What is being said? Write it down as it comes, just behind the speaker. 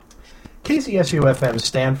KZSU-FM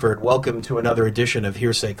Stanford, welcome to another edition of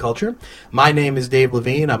Hearsay Culture. My name is Dave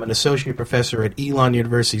Levine. I'm an associate professor at Elon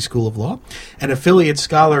University School of Law, an affiliate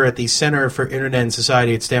scholar at the Center for Internet and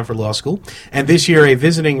Society at Stanford Law School, and this year a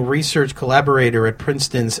visiting research collaborator at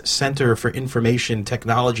Princeton's Center for Information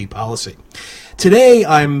Technology Policy. Today,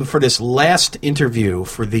 I'm for this last interview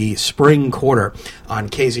for the spring quarter on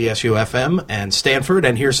KZSU-FM and Stanford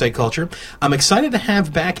and Hearsay Culture. I'm excited to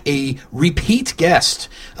have back a repeat guest,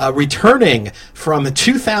 returning from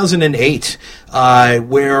 2008,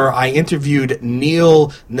 where I interviewed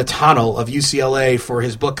Neil Nathaniel of UCLA for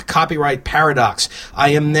his book, Copyright Paradox. I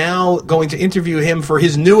am now going to interview him for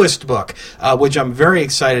his newest book, which I'm very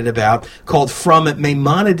excited about, called From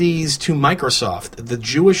Maimonides to Microsoft, The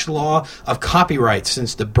Jewish Law of Copyright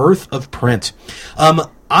Since the Birth of Print.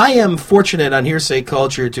 I am fortunate on Hearsay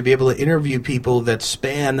Culture to be able to interview people that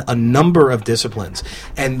span a number of disciplines,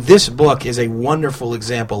 and this book is a wonderful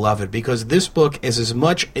example of it, because this book is as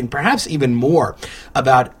much, and perhaps even more,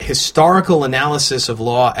 about historical analysis of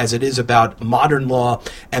law as it is about modern law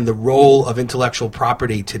and the role of intellectual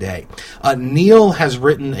property today. Neil has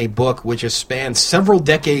written a book which has spanned several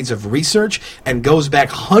decades of research and goes back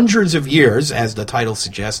hundreds of years, as the title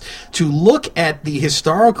suggests, to look at the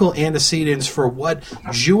historical antecedents for what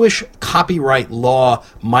Jewish copyright law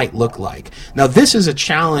might look like. Now, this is a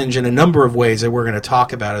challenge in a number of ways that we're going to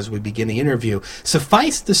talk about as we begin the interview.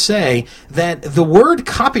 Suffice to say that the word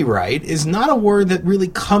copyright is not a word that really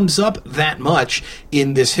comes up that much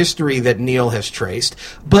in this history that Neil has traced,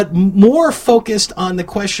 but more focused on the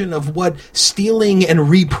question of what stealing and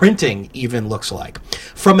reprinting even looks like.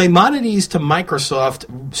 From Maimonides to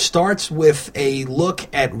Microsoft starts with a look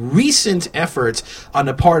at recent efforts on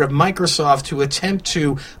the part of Microsoft to attempt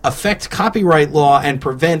to affect copyright law and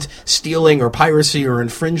prevent stealing or piracy or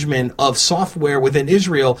infringement of software within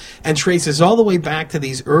Israel, and traces all the way back to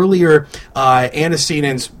these earlier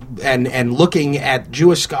antecedents and looking at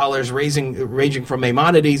Jewish scholars ranging from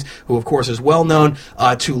Maimonides, who of course is well known,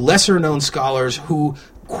 to lesser known scholars who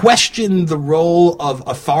question the role of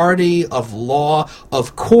authority, of law,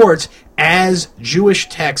 of courts as Jewish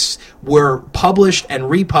texts were published and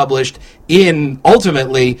republished in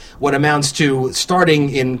ultimately what amounts to starting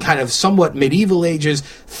in kind of somewhat medieval ages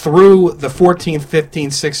through the 14th, 15th,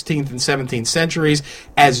 16th, and 17th centuries,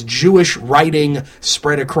 as Jewish writing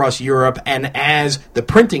spread across Europe and as the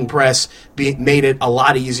printing press made it a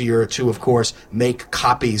lot easier to, of course, make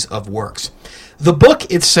copies of works. The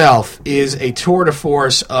book itself is a tour de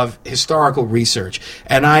force of historical research,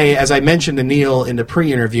 and as I mentioned to Neil in the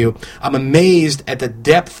pre-interview, I'm amazed at the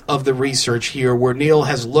depth of the research here, where Neil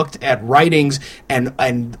has looked at writings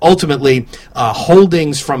and ultimately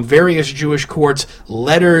holdings from various Jewish courts,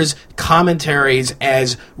 letters, commentaries,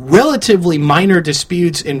 as relatively minor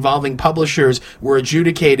disputes involving publishers were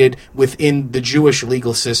adjudicated within the Jewish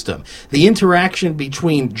legal system. The interaction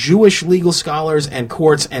between Jewish legal scholars and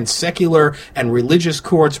courts and secular and religious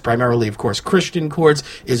courts, primarily, of course, Christian courts,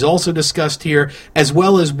 is also discussed here, as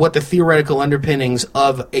well as what the theoretical underpinnings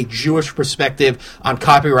of a Jewish perspective on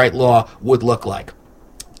copyright law would look like.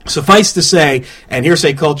 Suffice to say, and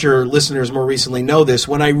Hearsay Culture listeners more recently know this,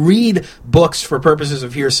 when I read books for purposes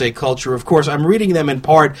of Hearsay Culture, of course, I'm reading them in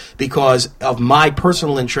part because of my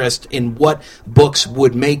personal interest in what books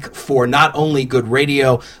would make for not only good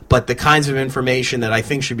radio, but the kinds of information that I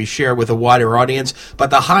think should be shared with a wider audience. But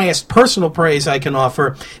the highest personal praise I can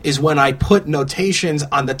offer is when I put notations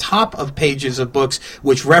on the top of pages of books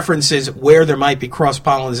which references where there might be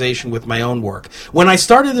cross-pollination with my own work. When I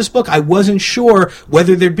started this book, I wasn't sure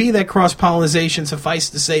whether there'd be that cross-pollination. Suffice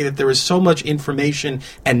to say that there is so much information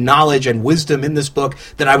and knowledge and wisdom in this book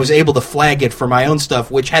that I was able to flag it for my own stuff,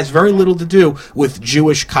 which has very little to do with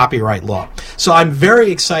Jewish copyright law. So I'm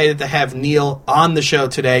very excited to have Neil on the show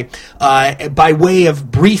today. By way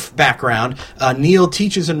of brief background, Neil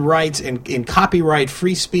teaches and writes in copyright,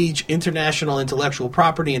 free speech, international intellectual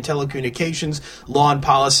property, and telecommunications law and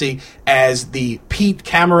policy as the Pete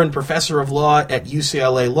Cameron Professor of Law at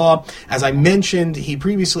UCLA Law. As I mentioned, he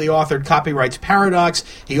previously authored Copyright Paradox.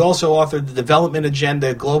 He also authored The Development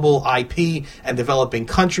Agenda, Global IP, and Developing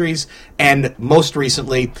Countries, and most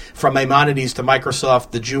recently, From Maimonides to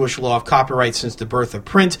Microsoft, The Jewish Law of Copyright Since the Birth of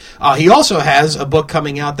Print. He also has a book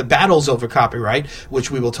coming out, The Battles Over Copyright,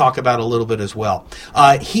 which we will talk about a little bit as well.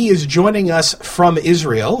 He is joining us from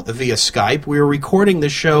Israel via Skype. We are recording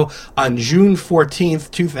this show on June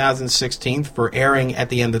 14th, 2016, for airing at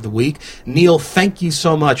the end of the week. Neil, thank you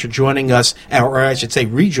so much for joining us, or I should say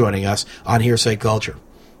rejoining us on Hearsay Culture.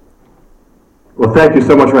 Well, thank you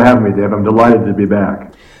so much for having me, Dave. I'm delighted to be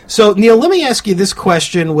back. So, Neil, let me ask you this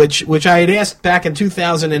question, which I had asked back in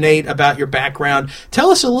 2008 about your background.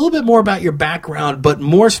 Tell us a little bit more about your background, but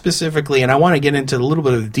more specifically, and I want to get into a little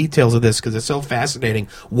bit of the details of this because it's so fascinating,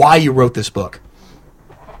 why you wrote this book.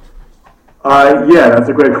 Yeah, that's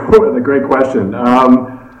a great question. I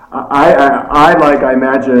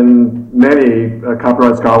imagine many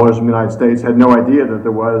copyright scholars in the United States had no idea that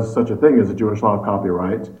there was such a thing as a Jewish law of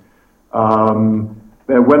copyright.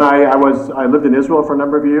 When I lived in Israel for a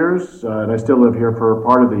number of years, and I still live here for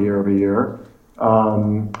part of the year every year. I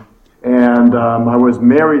was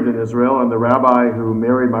married in Israel, and the rabbi who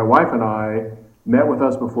married my wife and I met with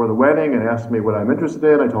us before the wedding and asked me what I'm interested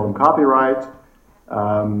in. I told him copyright.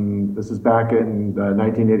 This is back in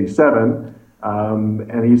 1987.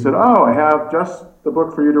 And he said, "Oh, I have just the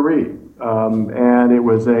book for you to read." And it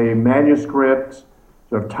was a manuscript,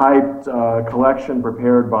 sort of typed collection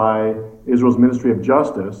prepared by Israel's Ministry of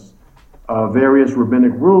Justice of various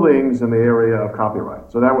rabbinic rulings in the area of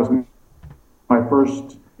copyright. So that was my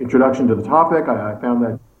first introduction to the topic. I found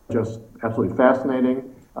that just absolutely fascinating.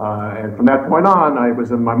 And from that point on, I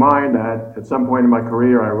was in my mind that at some point in my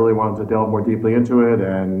career, I really wanted to delve more deeply into it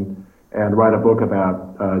and write a book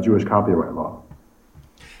about Jewish copyright law.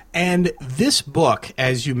 And this book,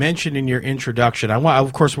 as you mentioned in your introduction,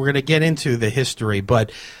 of course, we're going to get into the history,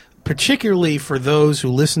 but particularly for those who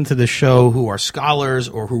listen to the show who are scholars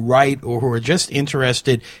or who write or who are just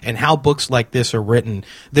interested in how books like this are written,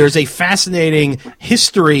 there's a fascinating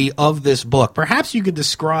history of this book. Perhaps you could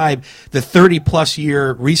describe the 30-plus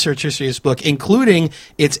year research history of this book, including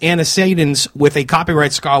its antecedents with a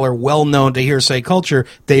copyright scholar well known to Hearsay Culture,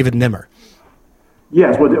 David Nimmer.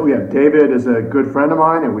 Yes, well, David is a good friend of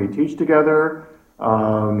mine, and we teach together.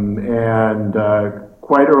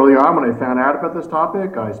 Quite early on, when I found out about this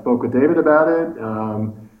topic, I spoke with David about it,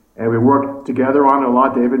 and we worked together on it a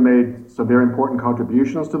lot. David made some very important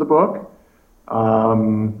contributions to the book.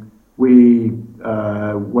 When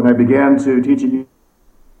I began to teach at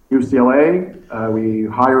UCLA, we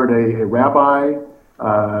hired a rabbi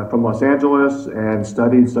from Los Angeles and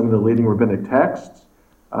studied some of the leading rabbinic texts.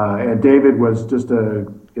 And David was just a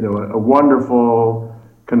wonderful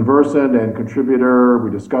conversant and contributor. We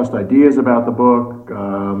discussed ideas about the book,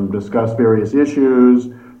 discussed various issues,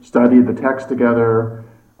 studied the text together.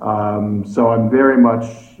 So I'm very much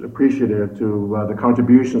appreciative to the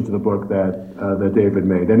contributions to the book that David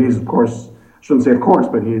made. And he's, of course, I shouldn't say of course,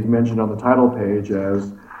 but he's mentioned on the title page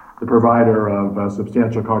as the provider of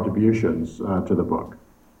substantial contributions to the book.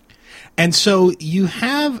 And so you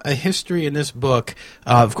have a history in this book,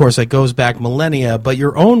 of course, that goes back millennia, but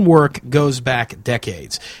your own work goes back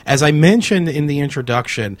decades. As I mentioned in the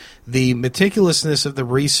introduction, the meticulousness of the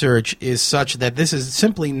research is such that this is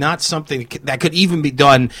simply not something that could even be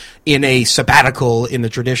done in a sabbatical in the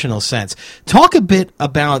traditional sense. Talk a bit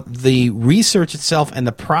about the research itself and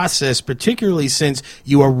the process, particularly since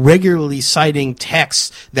you are regularly citing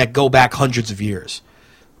texts that go back hundreds of years.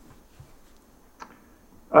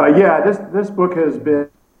 This book has been,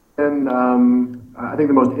 I think,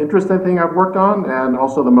 the most interesting thing I've worked on, and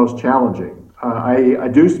also the most challenging. I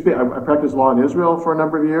practiced law in Israel for a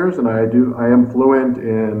number of years, and I am fluent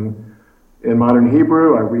in modern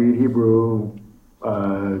Hebrew. I read Hebrew,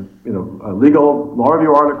 legal law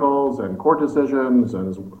review articles and court decisions,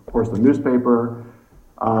 and of course the newspaper.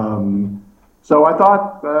 So I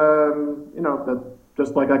thought, that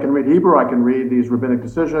just like I can read Hebrew, I can read these rabbinic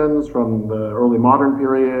decisions from the early modern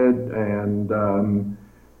period, and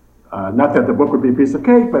not that the book would be a piece of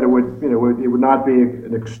cake, but it would not be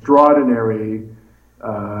an extraordinary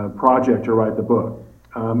project to write the book.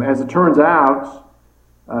 As it turns out,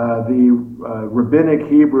 the rabbinic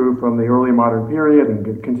Hebrew from the early modern period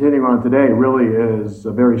and continuing on today really is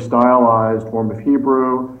a very stylized form of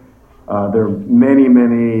Hebrew. There are many,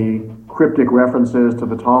 many cryptic references to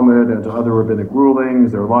the Talmud and to other rabbinic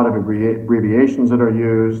rulings. There are a lot of abbreviations that are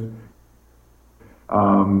used.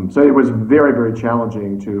 So it was very, very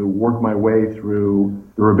challenging to work my way through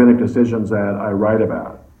the rabbinic decisions that I write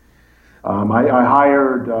about. I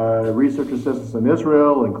hired research assistants in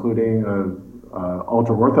Israel, including an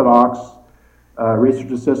ultra-Orthodox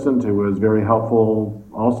research assistant who was very helpful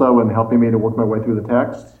also in helping me to work my way through the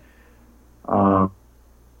text.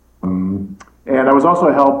 And I was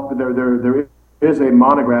also helped, there is a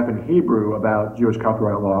monograph in Hebrew about Jewish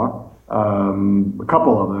copyright law, a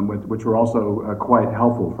couple of them, which were also quite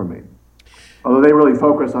helpful for me. Although they really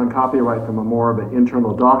focus on copyright from a more of an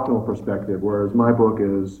internal doctrinal perspective, whereas my book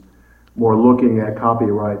is more looking at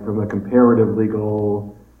copyright from a comparative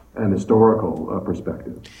legal and historical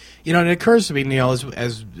perspective. You know, and it occurs to me, Neil,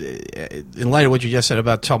 as in light of what you just said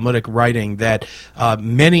about Talmudic writing, that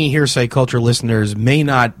many hearsay culture listeners may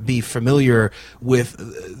not be familiar with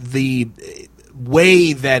the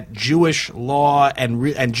way that Jewish law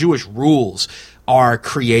and Jewish rules are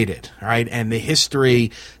created, right? And the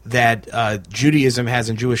history that Judaism has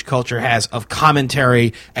and Jewish culture has of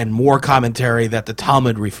commentary and more commentary that the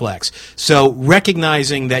Talmud reflects. So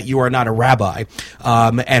recognizing that you are not a rabbi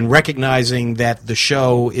and recognizing that the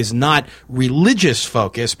show is not religious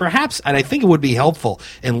focused, perhaps, and I think it would be helpful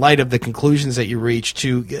in light of the conclusions that you reach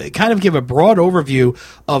to kind of give a broad overview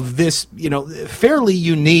of this, fairly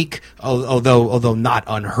unique, although not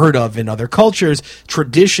unheard of in other cultures,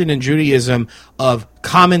 tradition in Judaism of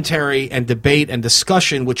commentary and debate and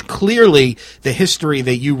discussion, which clearly the history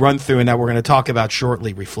that you run through and that we're going to talk about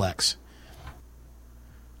shortly reflects.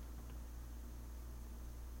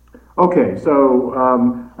 Okay, so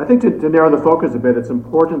I think to narrow the focus a bit, it's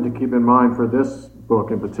important to keep in mind for this book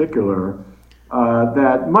in particular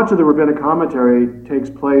that much of the rabbinic commentary takes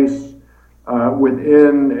place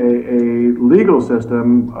within a legal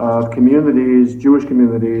system of communities, Jewish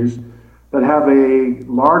communities, that have a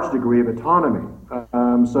large degree of autonomy.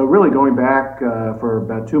 So really going back for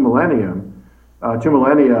about two millennia,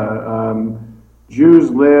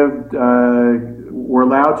 Jews were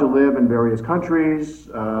allowed to live in various countries,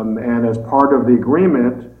 and as part of the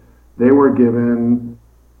agreement, they were given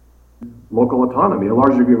local autonomy, a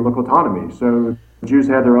large degree of local autonomy. So Jews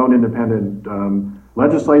had their own independent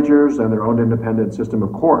legislatures and their own independent system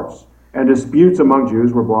of courts, and disputes among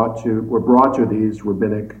Jews were brought to these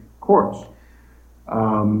rabbinic courts.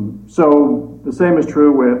 So the same is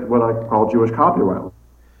true with what I call Jewish copyright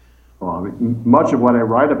law. Much of what I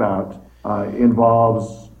write about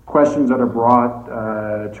involves questions that are brought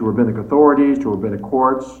to rabbinic authorities, to rabbinic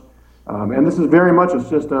courts, and this is very much a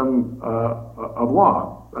system of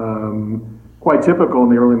law, quite typical in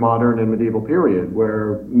the early modern and medieval period,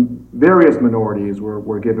 where various minorities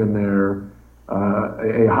were given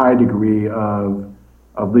a high degree of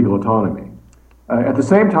legal autonomy. At the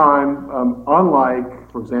same time,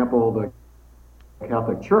 unlike, for example, the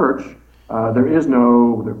Catholic Church, there has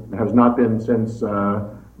not been since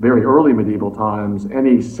very early medieval times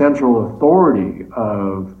any central authority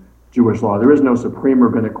of Jewish law. There is no supreme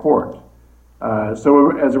rabbinic court.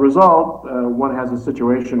 So as a result, one has a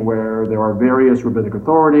situation where there are various rabbinic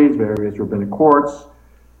authorities, various rabbinic courts,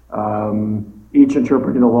 each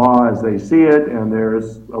interpreting the law as they see it, and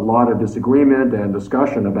there's a lot of disagreement and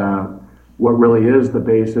discussion about what really is the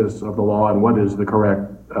basis of the law and what is the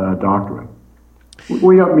correct doctrine.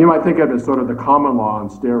 You might think of it as sort of the common law on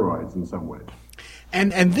steroids in some ways.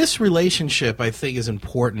 And this relationship, I think, is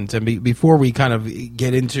important. And before we kind of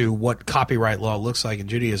get into what copyright law looks like in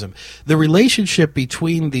Judaism, the relationship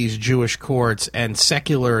between these Jewish courts and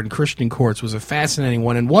secular and Christian courts was a fascinating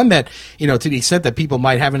one, and one that, to the extent that people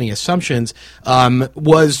might have any assumptions,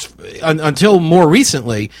 was until more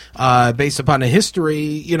recently, based upon a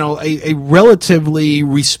history, a relatively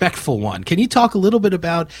respectful one. Can you talk a little bit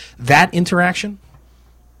about that interaction?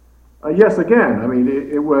 Yes, again, I mean,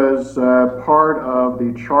 it was part of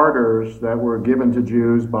the charters that were given to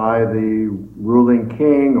Jews by the ruling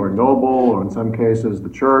king or noble, or in some cases the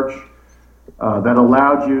church, that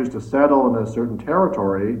allowed Jews to settle in a certain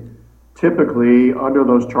territory. Typically, under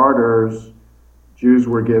those charters, Jews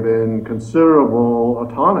were given considerable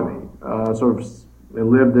autonomy, they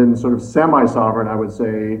lived in sort of semi-sovereign, I would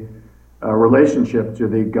say, relationship to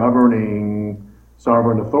the governing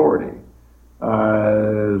sovereign authority.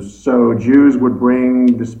 So Jews would bring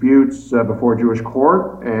disputes before Jewish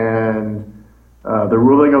court, and the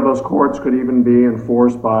ruling of those courts could even be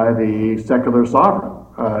enforced by the secular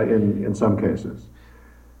sovereign in some cases.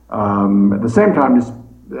 At the same time,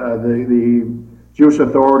 the Jewish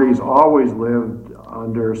authorities always lived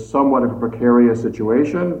under somewhat of a precarious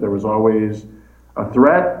situation. There was always a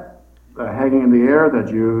threat hanging in the air that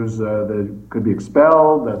Jews that could be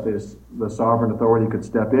expelled, that the sovereign authority could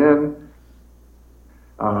step in.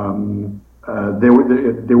 There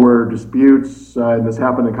were disputes, and this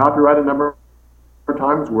happened in copyright a number of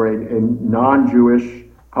times, where a non-Jewish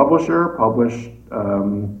publisher published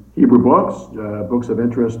Hebrew books of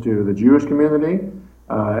interest to the Jewish community,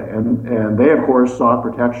 and they, of course, sought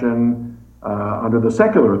protection under the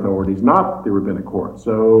secular authorities, not the rabbinic court.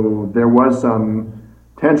 So there was some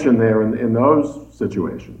tension there in those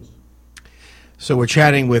situations. So we're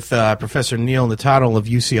chatting with Professor Neil Natano of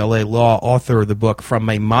UCLA Law, author of the book From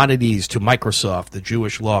Maimonides to Microsoft, The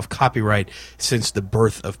Jewish Law of Copyright Since the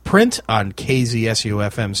Birth of Print on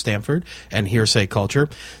KZSU-FM Stanford and Hearsay Culture.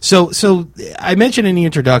 So I mentioned in the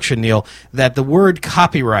introduction, Neil, that the word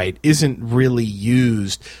copyright isn't really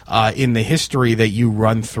used in the history that you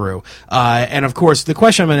run through. And of course, the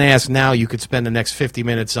question I'm going to ask now, you could spend the next 50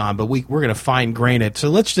 minutes on, but we're going to fine-grain it. So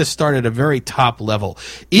let's just start at a very top level.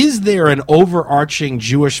 Is there an overarching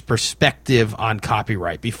Jewish perspective on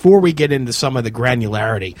copyright? Before we get into some of the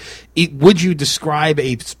granularity, would you describe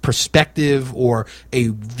a perspective or a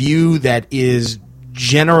view that is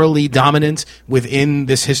generally dominant within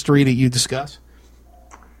this history that you discuss?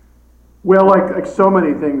 Well, like so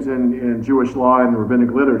many things in Jewish law and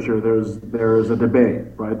rabbinic literature, there's a debate,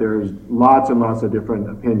 right? There's lots and lots of different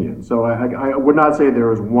opinions. So I would not say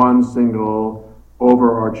there is one single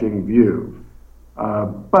overarching view.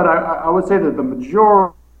 But I would say that the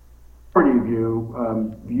majority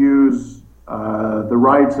view views the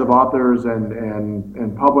rights of authors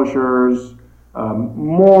and publishers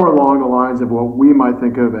more along the lines of what we might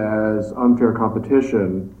think of as unfair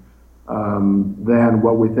competition than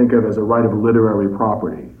what we think of as a right of literary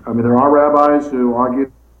property. I mean, there are rabbis who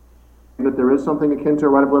argue that there is something akin to a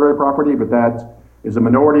right of literary property, but that is a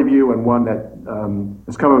minority view and one that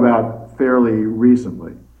has come about fairly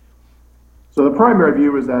recently. So the primary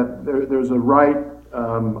view is that there's a right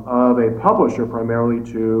of a publisher primarily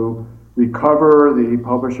to recover the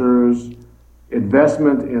publisher's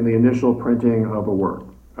investment in the initial printing of a work.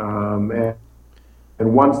 And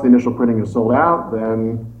once the initial printing is sold out,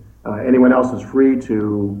 then anyone else is free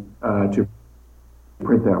to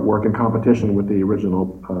print that work in competition with the original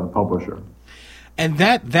publisher. And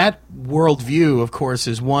that worldview, of course,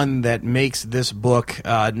 is one that makes this book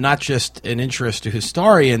not just an interest to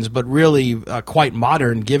historians, but really quite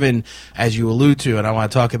modern, given, as you allude to, and I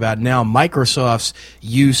want to talk about now, Microsoft's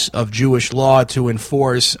use of Jewish law to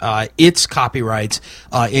enforce its copyrights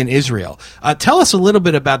in Israel. Tell us a little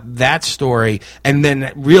bit about that story, and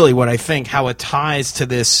then really what I think, how it ties to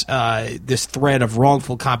this thread of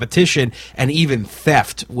wrongful competition and even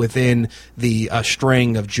theft within the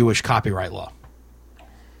string of Jewish copyright law.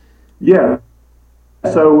 Yeah.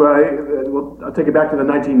 So I'll take it back to the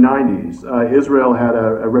 1990s. Israel had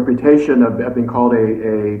a reputation of being called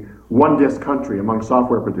a one-disc country among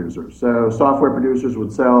software producers. So software producers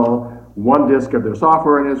would sell one disc of their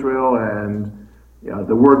software in Israel, and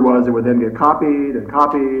the word was it would then get copied,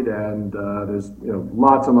 and there's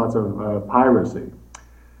lots and lots of piracy.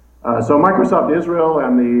 So Microsoft Israel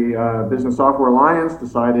and the Business Software Alliance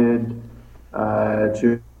decided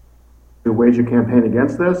to wage a campaign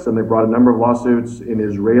against this, and they brought a number of lawsuits in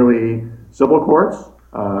Israeli civil courts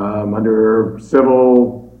under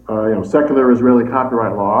civil, secular Israeli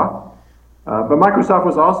copyright law. But Microsoft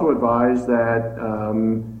was also advised that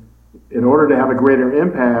in order to have a greater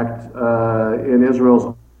impact in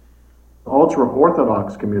Israel's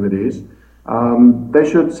ultra-Orthodox communities, they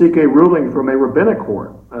should seek a ruling from a rabbinic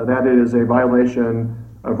court that it is a violation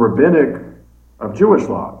of Jewish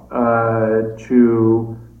law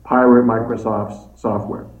to pirate Microsoft's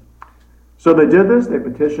software. So they did this. They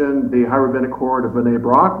petitioned the High Rabbinic Court of Bnei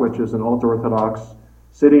Brak, which is an ultra-Orthodox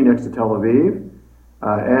city next to Tel Aviv,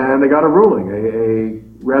 and they got a ruling, a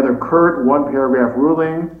rather curt one-paragraph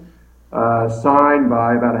ruling signed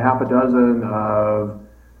by about a half a dozen of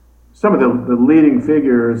some of the leading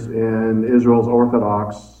figures in Israel's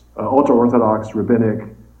ultra-Orthodox rabbinic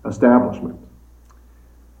establishment.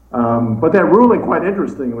 But that ruling, quite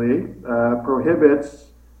interestingly, prohibits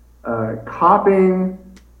copying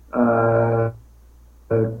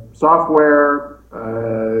software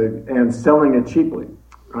and selling it cheaply,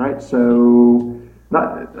 right? So,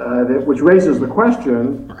 which raises the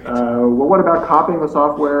question: right. Well, what about copying the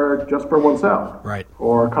software just for oneself, right?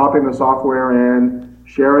 Or copying the software and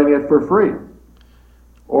sharing it for free,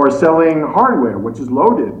 or selling hardware which is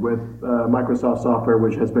loaded with Microsoft software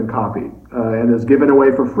which has been copied and is given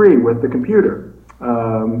away for free with the computer.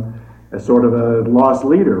 As sort of a lost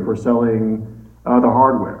leader for selling the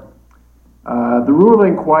hardware. The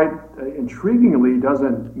ruling, quite intriguingly,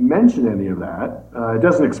 doesn't mention any of that. It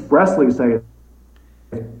doesn't expressly say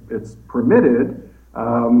it's permitted,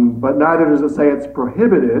 but neither does it say it's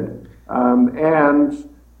prohibited. And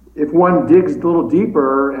if one digs a little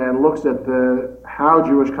deeper and looks at how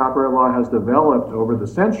Jewish copyright law has developed over the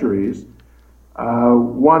centuries,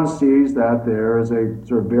 one sees that there is a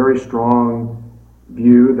sort of very strong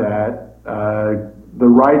view that the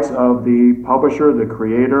rights of the publisher, the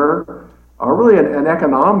creator, are really an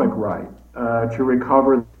economic right to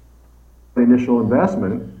recover the initial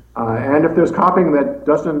investment. And if there's copying that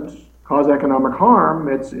doesn't cause economic harm,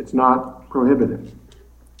 it's not prohibited.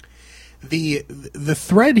 The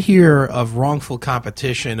thread here of wrongful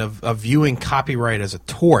competition, of viewing copyright as a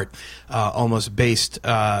tort, almost based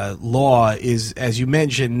law, is, as you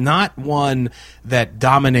mentioned, not one that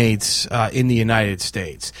dominates in the United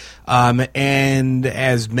States. And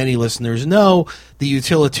as many listeners know, the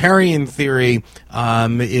utilitarian theory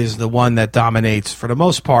is the one that dominates, for the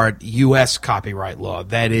most part, U.S. copyright law.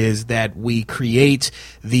 That is, that we create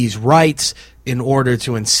these rights in order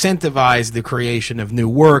to incentivize the creation of new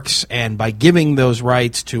works, and by giving those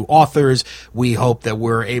rights to authors, we hope that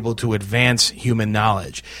we're able to advance human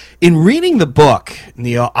knowledge. In reading the book,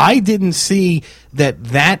 Neil, I didn't see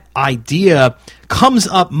that idea comes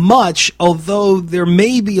up much, although there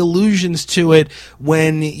may be allusions to it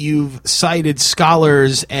when you've cited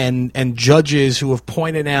scholars and judges who have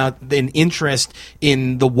pointed out an interest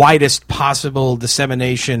in the widest possible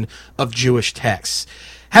dissemination of Jewish texts.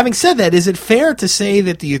 Having said that, is it fair to say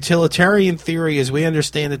that the utilitarian theory, as we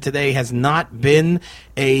understand it today, has not been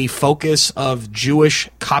a focus of Jewish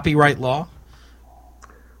copyright law?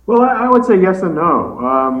 Well, I would say yes and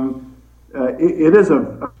no. It is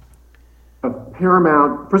a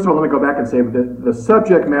paramount. First of all, let me go back and say that the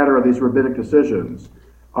subject matter of these rabbinic decisions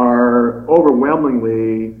are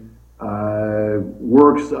overwhelmingly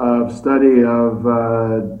works of study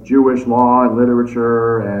of Jewish law and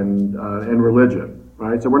literature and religion.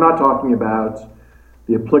 Right? So we're not talking about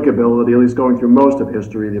the applicability, at least going through most of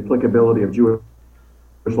history, the applicability of Jewish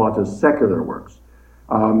law to secular works.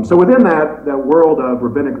 So within that world of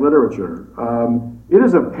rabbinic literature, it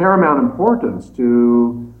is of paramount importance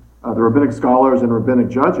to the rabbinic scholars and rabbinic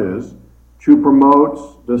judges to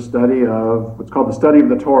promote the study of what's called the study of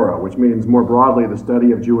the Torah, which means more broadly the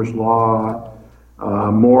study of Jewish law,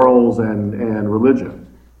 morals, and religion.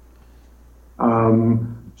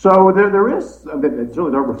 So there is, I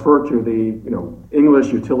certainly don't refer to the English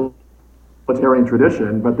utilitarian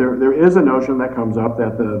tradition, but there is a notion that comes up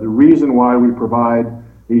that the reason why we provide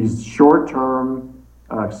these short-term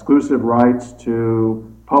exclusive rights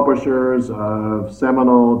to publishers of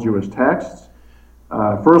seminal Jewish texts,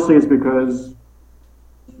 firstly is because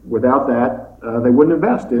without that they wouldn't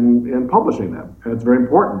invest in publishing them, and it's very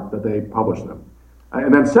important that they publish them.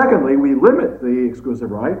 And then secondly, we limit the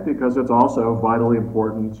exclusive right because it's also vitally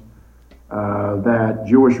important that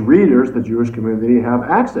Jewish readers, the Jewish community, have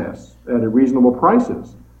access at reasonable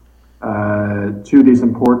prices to these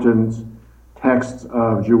important texts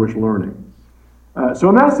of Jewish learning. So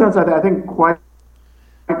in that sense, I think quite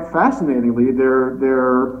fascinatingly,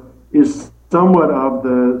 there is somewhat of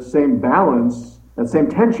the same balance, that same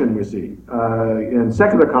tension we see in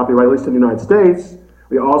secular copyright, at least in the United States.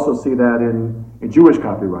 We also see that in Jewish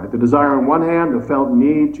copyright. The desire on one hand, the felt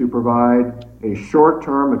need to provide a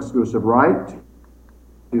short-term exclusive right,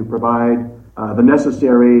 to provide the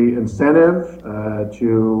necessary incentive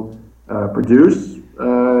to produce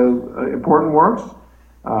important works.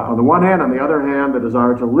 On the one hand, on the other hand, the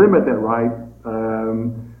desire to limit that right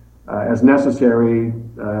as necessary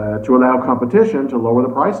to allow competition to lower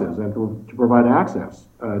the prices and to provide access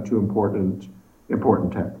to important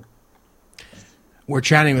texts. We're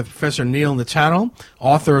chatting with Professor Neil Netano,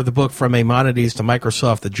 author of the book From Maimonides to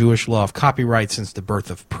Microsoft, The Jewish Law of Copyright Since the Birth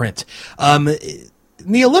of Print.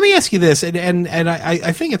 Neil, let me ask you this, and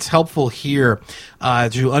I think it's helpful here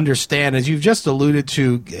to understand, as you've just alluded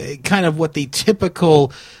to, kind of what the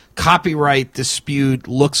typical copyright dispute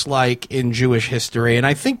looks like in Jewish history. And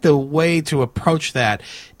I think the way to approach that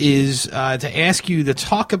is to ask you to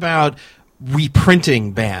talk about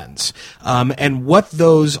reprinting bans and what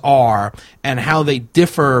those are and how they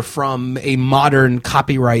differ from a modern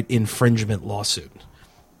copyright infringement lawsuit.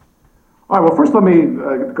 All right, well, first let me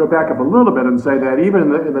go back up a little bit and say that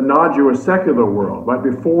even in the non-Jewish secular world, right,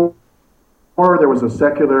 before there was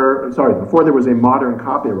a modern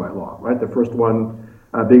copyright law, right, the first one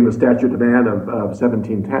being the Statute of Anne of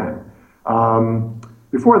 1710.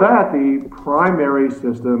 Before that, the primary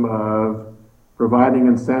system of providing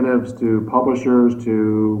incentives to publishers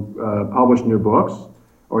to publish new books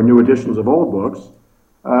or new editions of old books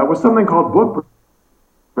was something called book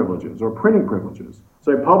privileges or printing privileges.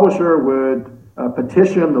 So a publisher would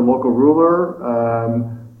petition the local ruler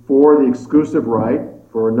for the exclusive right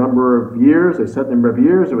for a number of years, a set number of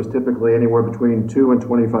years. It was typically anywhere between 2 and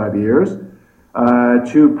 25 years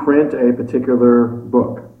to print a particular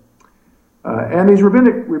book. And these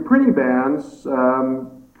rabbinic reprinting bans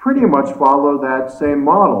pretty much follow that same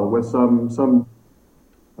model with some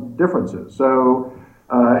differences. So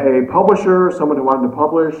a publisher, someone who wanted to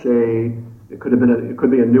publish it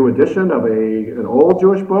could be a new edition of an old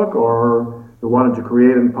Jewish book, or who wanted to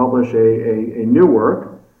create and publish a new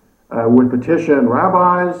work, would petition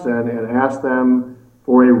rabbis and ask them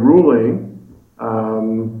for a ruling,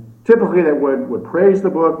 typically that would praise the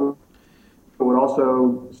book, but would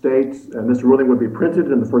also state, and this ruling would be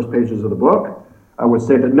printed in the first pages of the book, would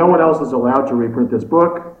say that no one else is allowed to reprint this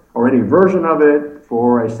book or any version of it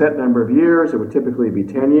for a set number of years. It would typically be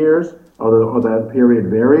 10 years, although that period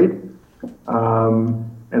varied.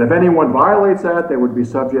 And if anyone violates that, they would be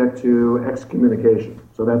subject to excommunication.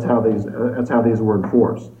 So that's how these were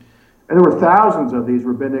enforced. And there were thousands of these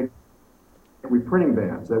rabbinic reprinting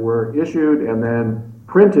bans that were issued and then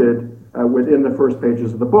printed within the first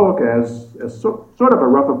pages of the book as sort of a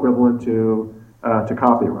rough equivalent to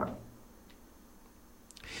copyright.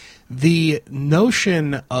 The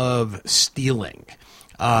notion of stealing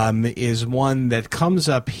is one that comes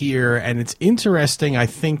up here, and it's interesting, I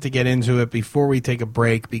think, to get into it before we take a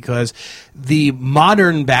break, because the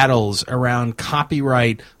modern battles around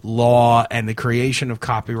copyright law and the creation of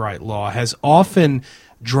copyright law has often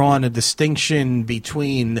drawn a distinction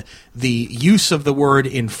between the use of the word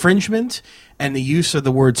infringement and the use of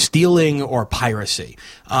the word stealing or piracy.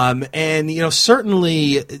 And,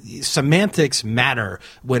 certainly semantics matter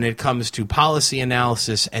when it comes to policy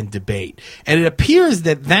analysis and debate. And it appears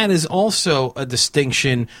that that is also a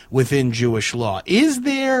distinction within Jewish law. Is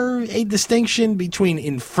there a distinction between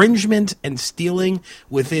infringement and stealing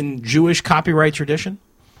within Jewish copyright tradition?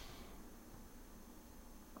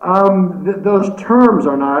 Those terms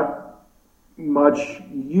are not much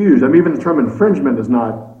used. I mean, even the term infringement is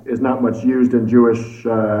not much used in Jewish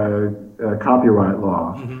copyright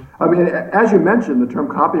law. Mm-hmm. I mean, as you mentioned, the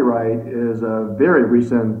term copyright is a very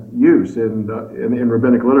recent use in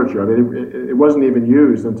rabbinic literature. I mean, it wasn't even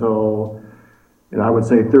used until, I would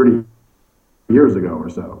say 30 years ago or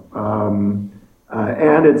so.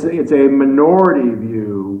 And it's a minority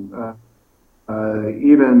view,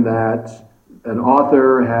 even that an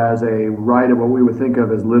author has a right of what we would think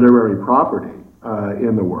of as literary property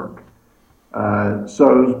in the work.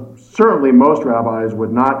 So certainly most rabbis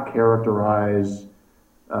would not characterize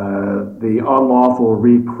the unlawful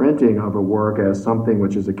reprinting of a work as something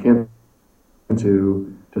which is akin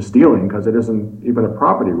to stealing, because it isn't even a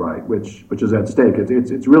property right which is at stake.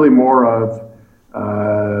 It's really more of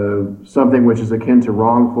something which is akin to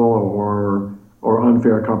wrongful or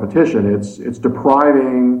unfair competition. It's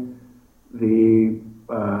depriving the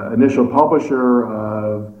initial publisher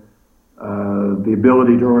of the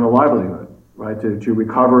ability to earn a livelihood, right? To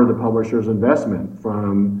recover the publisher's investment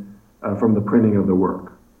from the printing of the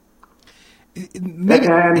work.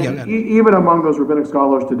 Even among those rabbinic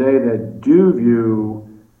scholars today that do view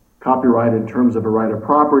copyright in terms of a right of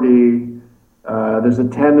property, there's a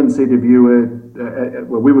tendency to view it,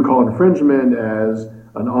 what we would call infringement, as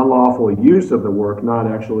an unlawful use of the work, not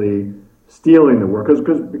actually stealing the work,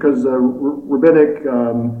 because rabbinic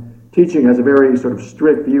teaching has a very sort of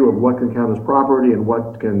strict view of what can count as property and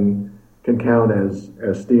what can count as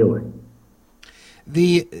stealing.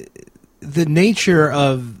 The nature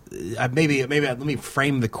of maybe let me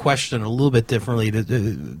frame the question a little bit differently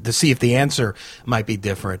to see if the answer might be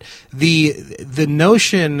different. The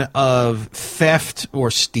notion of theft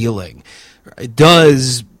or stealing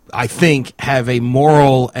does, I think, have a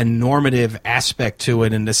moral and normative aspect to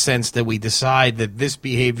it, in the sense that we decide that this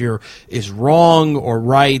behavior is wrong or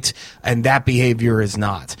right and that behavior is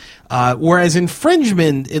not. Whereas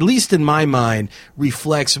infringement, at least in my mind,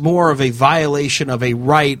 reflects more of a violation of a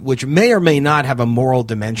right which may or may not have a moral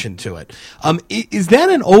dimension to it. Is that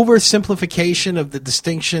an oversimplification of the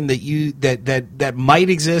distinction that might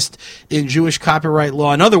exist in Jewish copyright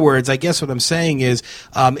law? In other words, I guess what I'm saying is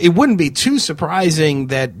it wouldn't be too surprising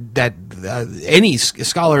that any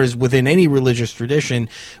scholars within any religious tradition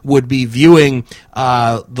would be viewing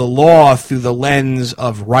the law through the lens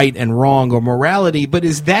of right and wrong or morality. But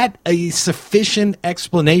is that a sufficient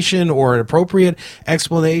explanation or an appropriate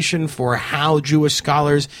explanation for how Jewish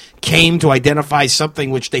scholars came to identify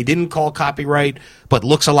something which they didn't call copyright but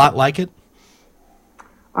looks a lot like it?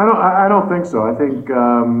 I don't think so. I think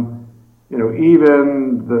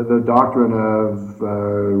even the doctrine of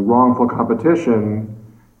wrongful competition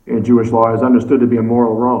in Jewish law is understood to be a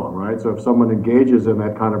moral wrong, right? So if someone engages in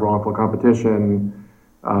that kind of wrongful competition,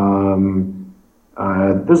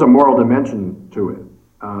 there's a moral dimension to it.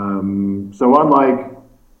 So unlike,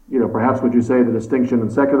 perhaps would you say the distinction in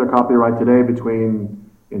secular copyright today between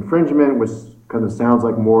infringement, which kind of sounds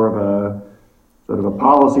like more of a sort of a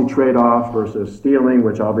policy trade-off, versus stealing,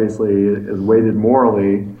 which obviously is weighted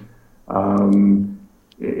morally.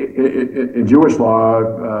 In Jewish law,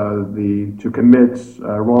 to commit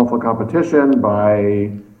wrongful competition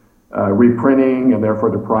by reprinting and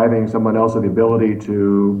therefore depriving someone else of the ability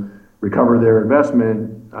to recover their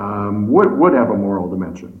investment would have a moral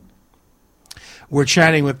dimension. We're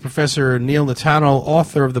chatting with Professor Neil Natanel,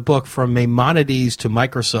 author of the book From Maimonides to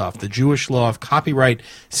Microsoft, The Jewish Law of Copyright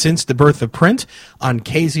Since the Birth of Print, on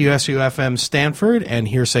KZSU-FM Stanford and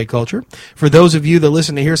Hearsay Culture. For those of you that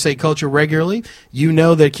listen to Hearsay Culture regularly, you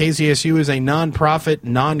know that KZSU is a nonprofit,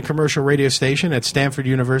 non-commercial radio station at Stanford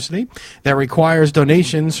University that requires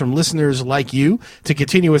donations from listeners like you to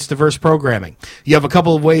continue its diverse programming. You have a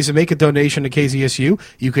couple of ways to make a donation to KZSU.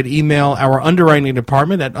 You could email our underwriting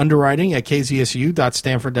department at underwriting@kzsu.stanford.edu,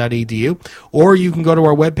 or you can go to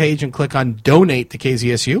our webpage and click on Donate to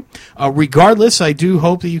KZSU. Regardless, I do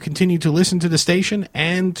hope that you continue to listen to the station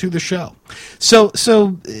and to the show. So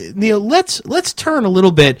Neil, let's turn a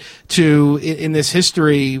little bit to in this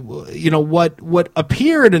history, what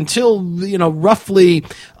appeared until roughly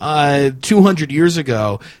 200 years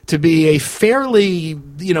ago to be a fairly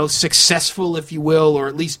successful, if you will, or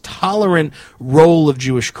at least tolerant role of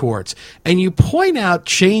Jewish courts. And you point out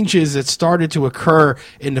changes that started to occur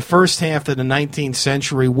in the first half of the 19th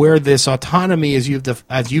century, where this autonomy, as you've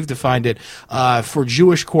defined it, for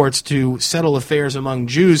Jewish courts to settle affairs among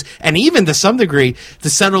Jews, and even to some degree to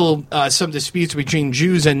settle some disputes between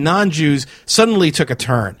Jews and non-Jews, suddenly took a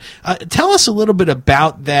turn. Tell us a little bit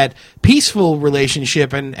about that peaceful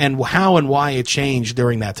relationship and how and why it changed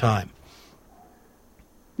during that time.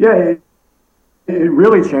 Yeah, it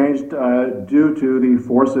really changed due to the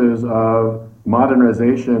forces of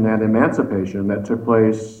modernization and emancipation that took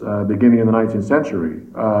place beginning in the 19th century.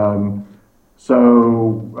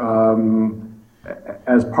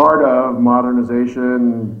 As part of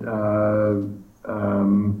modernization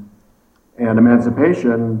and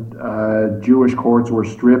emancipation, Jewish courts were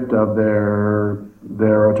stripped of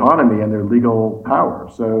their autonomy and their legal power.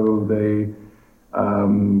 So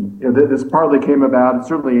this partly came about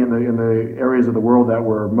certainly in the areas of the world that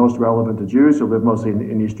were most relevant to Jews who lived mostly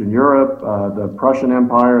in Eastern Europe, the Prussian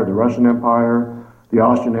Empire, the Russian Empire, the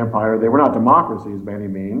Austrian Empire. They were not democracies by any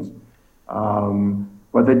means,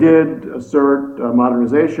 but they did assert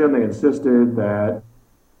modernization. They insisted that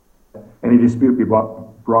any dispute be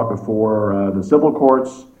brought before the civil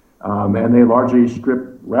courts, and they largely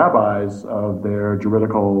stripped rabbis of their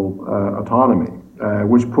juridical autonomy,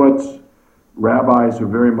 which puts rabbis who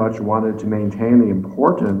very much wanted to maintain the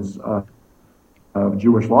importance of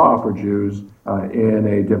Jewish law for Jews in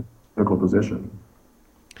a difficult position.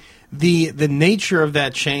 The nature of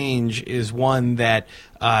that change is one that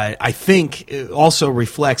I think also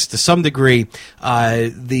reflects to some degree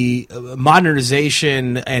the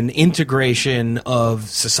modernization and integration of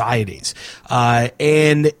societies.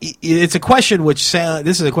 And it's a question this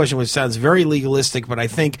is a question which sounds very legalistic, but I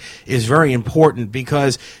think is very important,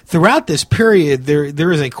 because throughout this period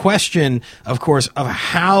there is a question, of course, of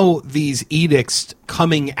how these edicts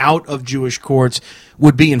coming out of Jewish courts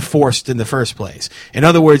would be enforced in the first place. In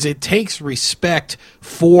other words, it takes respect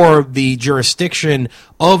for the jurisdiction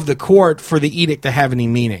of the court for the edict to have any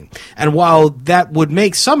meaning. And while that would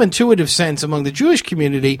make some intuitive sense among the Jewish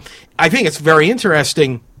community, I think it's very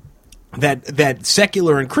interesting that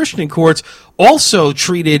secular and Christian courts also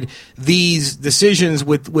treated these decisions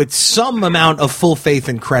with some amount of full faith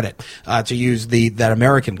and credit, to use that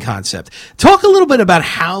American concept. Talk a little bit about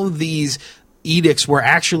how these edicts were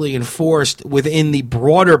actually enforced within the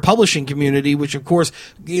broader publishing community, which of course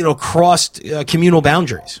crossed communal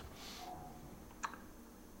boundaries.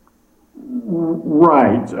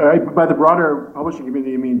 Right. By the broader publishing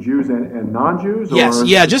community, you mean Jews and non-Jews? Yes.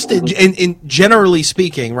 Yeah. Just in generally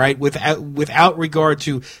speaking, right? Without regard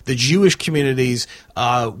to the Jewish community's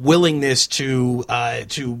willingness to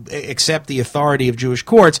accept the authority of Jewish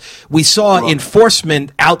courts, we saw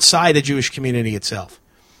enforcement outside the Jewish community itself.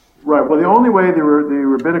 Right. Well, the only way the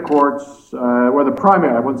rabbinic courts, I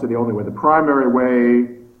wouldn't say the only way, the primary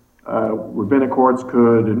way rabbinic courts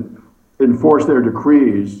could enforce their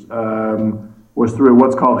decrees was through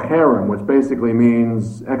what's called herem, which basically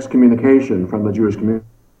means excommunication from the Jewish community.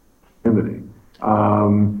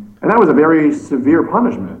 And that was a very severe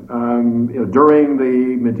punishment. During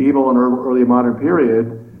the medieval and early modern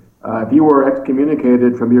period, if you were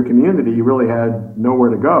excommunicated from your community, you really had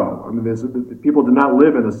nowhere to go. I mean, people did not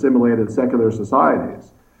live in assimilated secular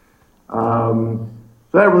societies. So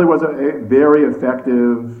that really was a very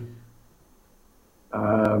effective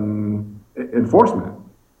enforcement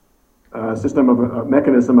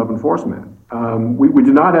mechanism of enforcement. We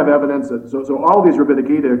do not have evidence that so all these rabbinic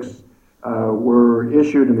edicts were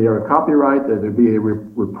issued in the era of copyright. That there'd be a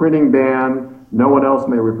reprinting ban. No one else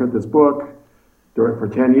may reprint this book for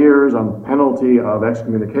 10 years on penalty of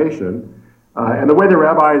excommunication. And the way the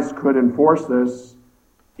rabbis could enforce this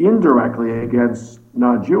indirectly against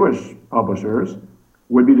non-Jewish publishers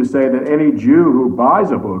would be to say that any Jew who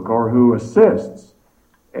buys a book or who assists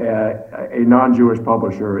a non-Jewish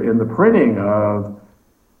publisher in the printing of,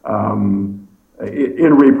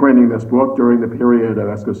 in reprinting this book during the period of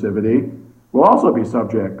exclusivity will also be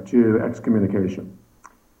subject to excommunication.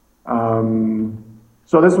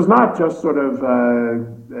 So this was not just sort of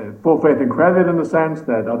full faith and credit in the sense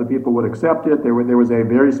that other people would accept it. There was a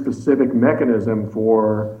very specific mechanism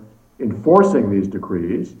for enforcing these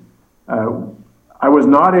decrees. I was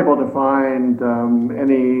not able to find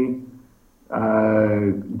any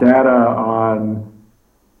data on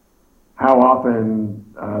how often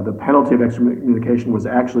the penalty of excommunication was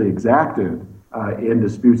actually exacted in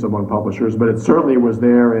disputes among publishers, but it certainly was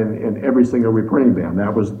there in every single reprinting ban.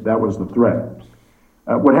 That was the threat.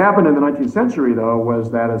 What happened in the 19th century, though,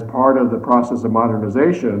 was that as part of the process of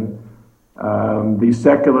modernization, the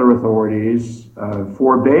secular authorities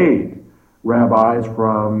forbade rabbis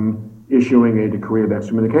from issuing a decree of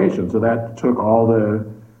excommunication. So that took all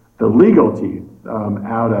the legal teeth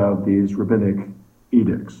out of these rabbinic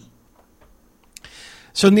edicts.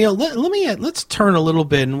 So Neil, let's turn a little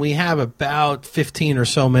bit, and we have about 15 or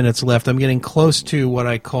so minutes left. I'm getting close to what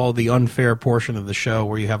I call the unfair portion of the show,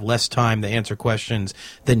 where you have less time to answer questions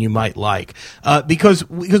than you might like. Because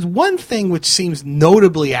one thing which seems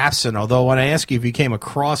notably absent, although when I ask you if you came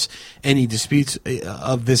across any disputes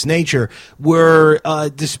of this nature, were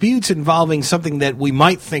disputes involving something that we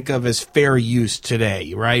might think of as fair use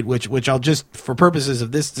today, right? Which I'll just, for purposes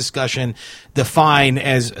of this discussion, define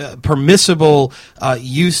as permissible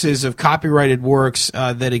uses of copyrighted works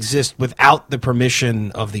that exist without the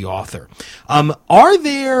permission of the author. Are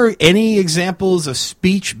there any examples of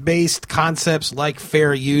speech-based concepts like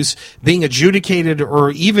fair use being adjudicated or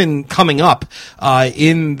even coming up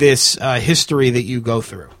in this history that you go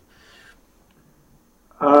through?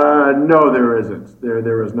 No, there isn't.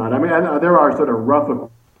 There is not. I mean, there are sort of rough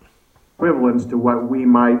equivalents to what we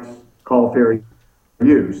might call fair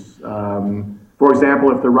use. For example,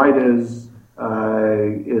 if the right is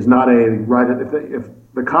not a right, if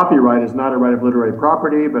the copyright is not a right of literary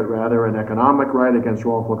property, but rather an economic right against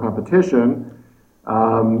wrongful competition,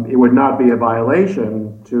 it would not be a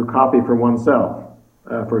violation to copy for oneself,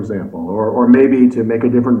 for example, or maybe to make a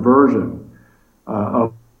different version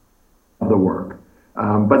of the work.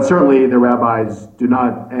 But certainly the rabbis do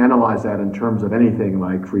not analyze that in terms of anything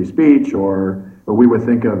like free speech or what we would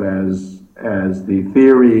think of as the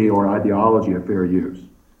theory or ideology of fair use.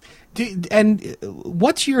 And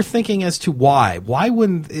what's your thinking as to why? Why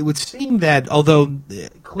wouldn't it would seem that, although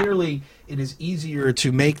clearly it is easier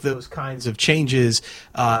to make those kinds of changes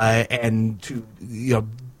and to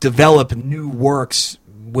develop new works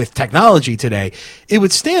with technology today, it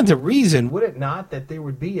would stand to reason, would it not, that there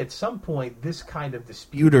would be at some point this kind of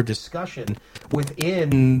dispute or discussion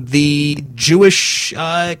within the Jewish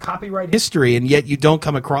copyright history, and yet you don't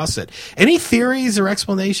come across it. Any theories or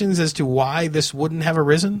explanations as to why this wouldn't have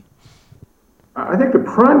arisen? I think the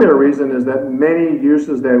primary reason is that many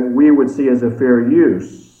uses that we would see as a fair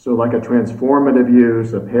use, so like a transformative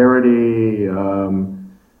use, a parody, a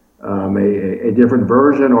different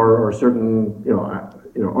version, or certain,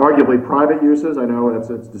 arguably private uses. I know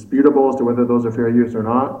it's disputable as to whether those are fair use or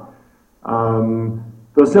not.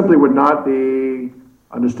 Those simply would not be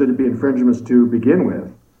understood to be infringements to begin with.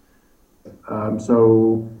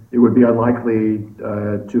 So it would be unlikely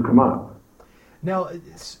to come up. Now,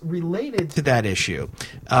 it's related to that issue.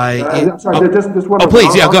 Just one. Oh,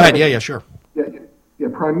 please, go ahead. Yeah, sure. Yeah.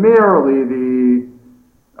 Primarily,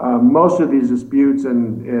 most of these disputes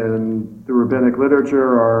in the rabbinic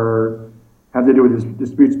literature have to do with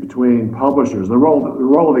disputes between publishers. The role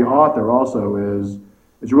of the author also is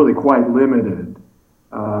really quite limited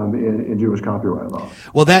in Jewish copyright law.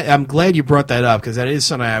 Well, I'm glad you brought that up, because that is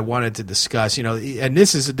something I wanted to discuss. And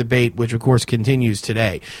this is a debate which, of course, continues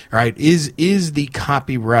today. Right? Is the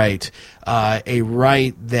copyright a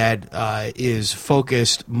right that is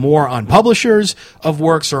focused more on publishers of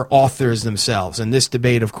works or authors themselves? And this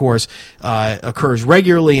debate, of course, occurs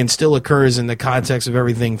regularly and still occurs in the context of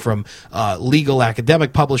everything from legal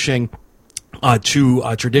academic publishing to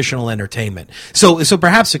traditional entertainment. So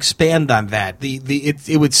perhaps expand on that.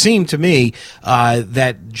 It would seem to me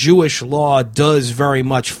that Jewish law does very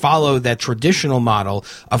much follow that traditional model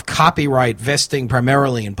of copyright vesting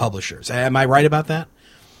primarily in publishers. Am I right about that?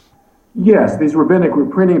 Yes, these rabbinic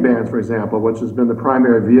reprinting bans, for example, which has been the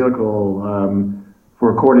primary vehicle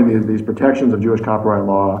for according these protections of Jewish copyright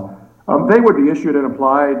law, they would be issued and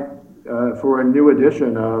applied for a new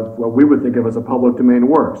edition of what we would think of as a public domain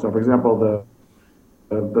work. So, for example,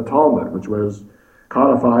 the Talmud, which was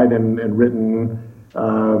codified and written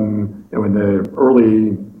in the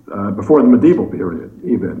early, before the medieval period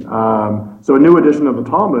even. So a new edition of the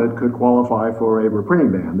Talmud could qualify for a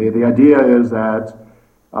reprinting ban. The idea is that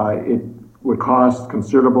it would cost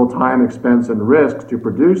considerable time, expense, and risk to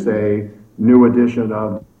produce a new edition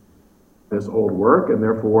of this old work, and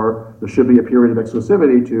therefore there should be a period of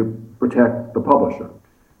exclusivity to protect the publisher.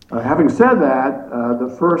 Having said that, the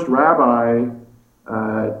first rabbi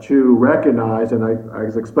to recognize, and I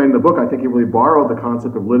explained in the book, I think he really borrowed the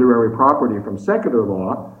concept of literary property from secular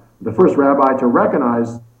law. The first rabbi to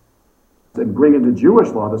recognize and bring into Jewish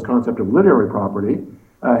law this concept of literary property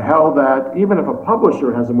held that even if a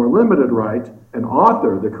publisher has a more limited right, an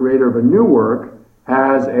author, the creator of a new work,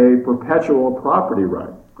 has a perpetual property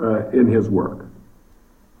right in his work.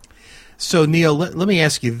 So, Neil, let me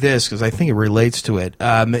ask you this, because I think it relates to it.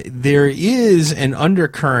 There is an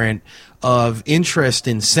undercurrent of interest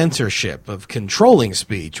in censorship, of controlling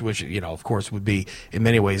speech, which, of course, would be in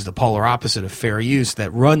many ways the polar opposite of fair use,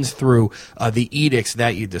 that runs through the edicts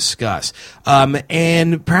that you discuss.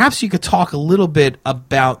 And perhaps you could talk a little bit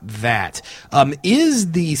about that.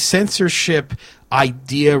 Is the censorship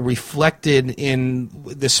idea reflected in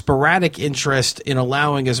the sporadic interest in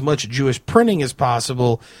allowing as much Jewish printing as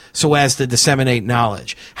possible so as to disseminate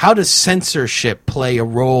knowledge? How does censorship play a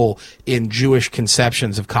role in Jewish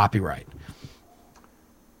conceptions of copyright?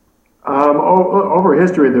 Over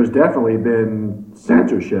history, there's definitely been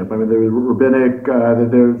censorship. I mean, the rabbinic,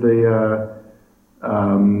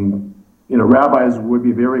 rabbis would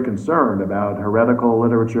be very concerned about heretical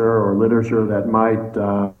literature or literature that might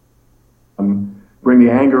bring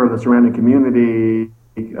the anger of the surrounding community,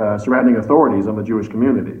 surrounding authorities on the Jewish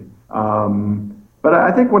community. But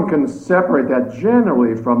I think one can separate that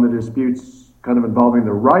generally from the disputes kind of involving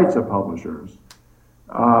the rights of publishers.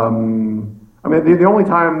 The only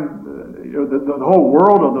time, the whole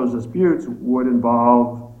world of those disputes would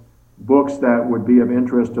involve books that would be of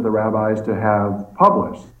interest to the rabbis to have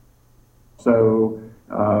published. So,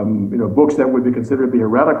 books that would be considered to be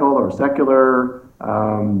heretical or secular,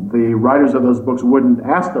 the writers of those books wouldn't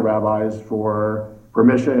ask the rabbis for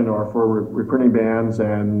permission or for reprinting bans,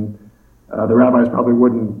 and the rabbis probably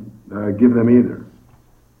wouldn't give them either.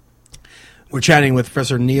 We're chatting with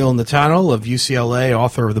Professor Neil Natanel of UCLA,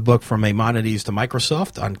 author of the book From Maimonides to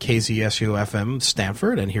Microsoft on KZSU-FM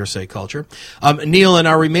Stanford and Hearsay Culture. Neil, in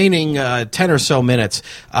our remaining 10 or so minutes,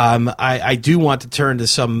 I do want to turn to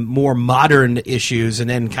some more modern issues and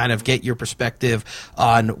then kind of get your perspective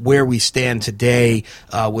on where we stand today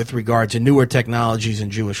with regard to newer technologies in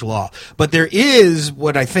Jewish law. But there is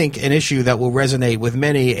what I think an issue that will resonate with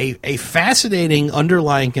many, a fascinating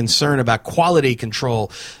underlying concern about quality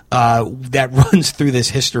control that runs through this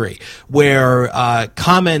history, where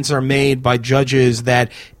comments are made by judges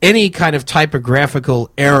that any kind of typographical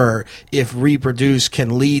error, if reproduced,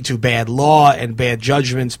 can lead to bad law and bad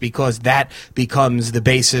judgments because that becomes the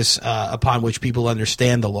basis upon which people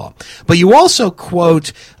understand the law. But you also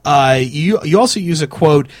quote, you also use a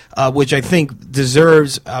quote which I think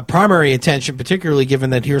deserves primary attention, particularly given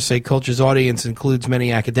that Hearsay Culture's audience includes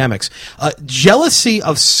many academics. Jealousy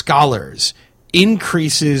of scholars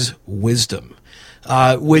increases wisdom,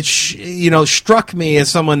 which, struck me as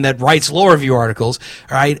someone that writes law review articles,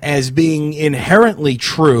 right, as being inherently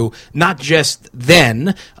true, not just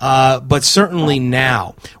then, but certainly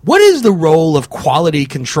now. What is the role of quality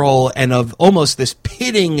control and of almost this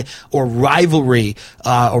pitting or rivalry,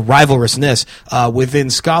 or rivalrousness, within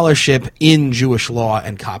scholarship in Jewish law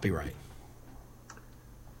and copyright?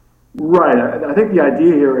 Right. I think the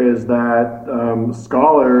idea here is that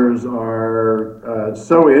scholars are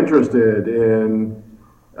so interested in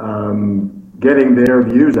getting their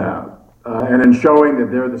views out and in showing that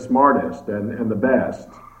they're the smartest and the best,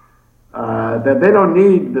 that they don't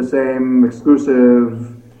need the same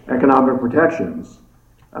exclusive economic protections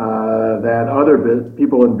that other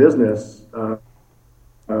people in business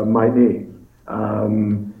might need.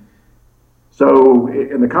 So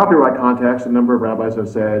in the copyright context, a number of rabbis have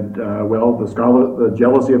said, the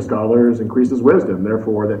jealousy of scholars increases wisdom,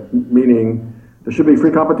 therefore, meaning there should be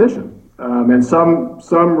free competition. And some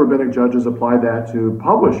rabbinic judges apply that to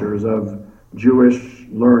publishers of Jewish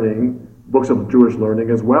learning, books of Jewish learning,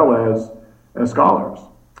 as well as scholars.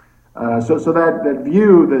 So that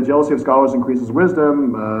view, the jealousy of scholars increases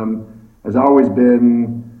wisdom, has always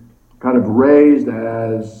been kind of raised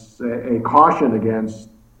as a caution against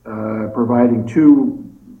providing too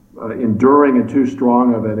enduring and too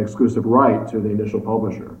strong of an exclusive right to the initial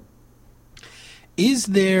publisher. Is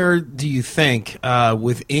there, do you think,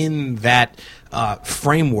 within that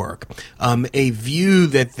framework, a view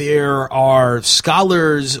that there are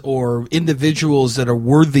scholars or individuals that are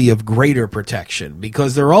worthy of greater protection?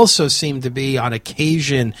 Because there also seem to be, on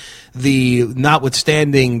occasion,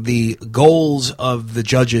 notwithstanding the goals of the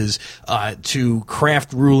judges to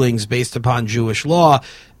craft rulings based upon Jewish law,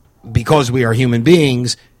 because we are human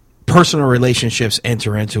beings, personal relationships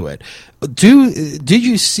enter into it. Did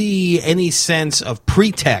you see any sense of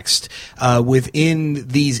pretext within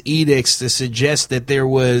these edicts to suggest that there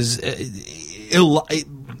was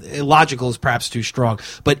illogical is perhaps too strong,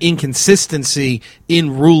 but inconsistency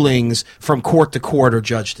in rulings from court to court or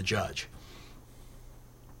judge to judge?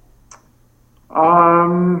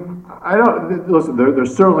 I don't listen. There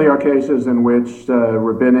certainly are cases in which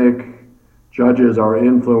rabbinic judges are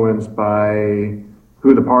influenced by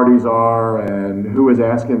who the parties are and who is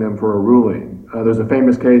asking them for a ruling. There's a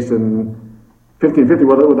famous case in 1550.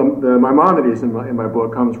 Well, the Maimonides in my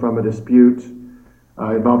book comes from a dispute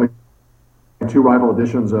involving two rival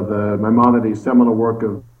editions of the Maimonides' seminal work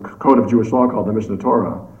of Code of Jewish Law called the Mishneh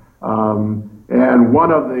Torah. And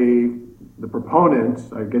one of the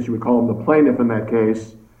proponents, I guess you would call him the plaintiff in that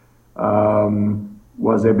case,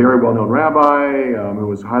 was a very well-known rabbi who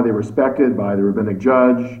was highly respected by the rabbinic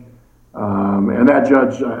judge. And that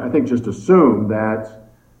judge, I think, just assumed that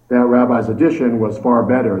that rabbi's edition was far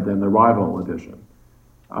better than the rival edition.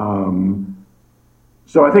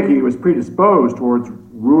 So I think he was predisposed towards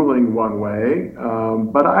ruling one way,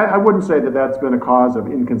 but I wouldn't say that that's been a cause of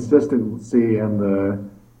inconsistency in the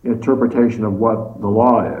interpretation of what the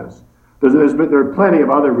law is. There are plenty of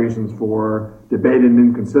other reasons for debate and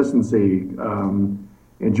inconsistency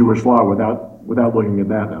in Jewish law without looking at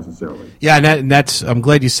that necessarily. Yeah, and that's. I'm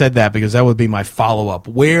glad you said that, because that would be my follow-up.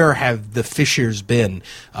 Where have the fissures been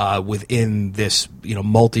within this,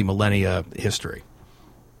 multi-millennia history?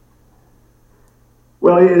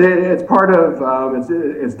 Well, it's part of.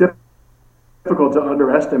 It's difficult to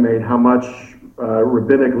underestimate how much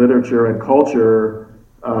rabbinic literature and culture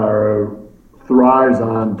thrives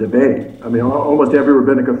on debate. I mean, almost every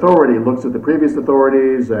rabbinic authority looks at the previous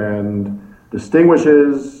authorities and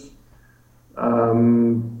distinguishes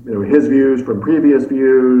his views from previous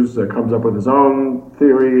views, comes up with his own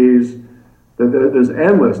theories. There's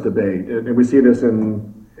endless debate, and we see this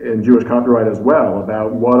in Jewish copyright as well,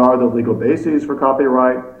 about what are the legal bases for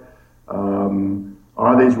copyright.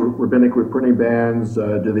 Are these rabbinic reprinting bans,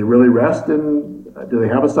 do they really do they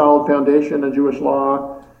have a solid foundation in Jewish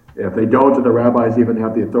law? If they don't, do the rabbis even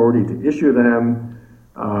have the authority to issue them?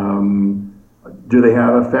 Do they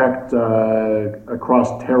have effect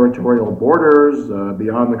across territorial borders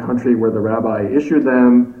beyond the country where the rabbi issued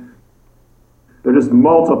them? There are just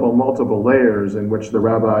multiple layers in which the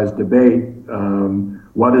rabbis debate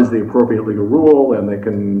what is the appropriate legal rule, and they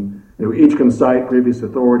can, each can cite previous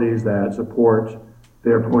authorities that support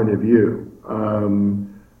their point of view.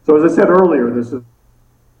 So as I said earlier, this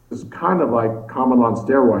is kind of like common law on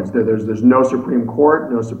steroids. There's no Supreme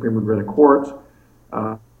Court, no Supreme Rabbinic Court,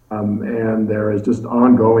 and there is just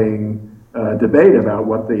ongoing debate about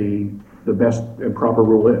what the best and proper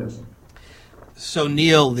rule is. So,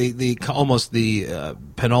 Neil, the almost the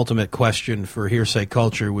penultimate question for Hearsay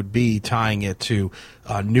Culture would be tying it to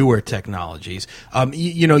newer technologies.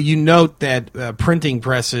 You note that printing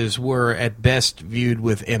presses were at best viewed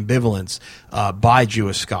with ambivalence by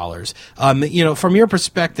Jewish scholars. From your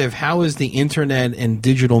perspective, how is the internet and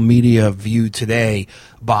digital media viewed today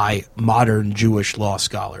by modern Jewish law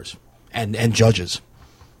scholars and judges?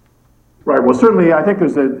 Right. Well, certainly, I think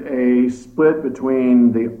there's a split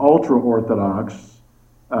between the ultra-Orthodox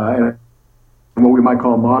and what we might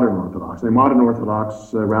call modern Orthodox. The modern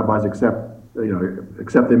Orthodox rabbis accept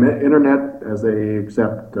the internet as they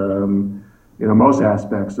accept, most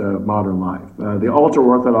aspects of modern life. The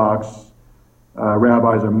ultra-Orthodox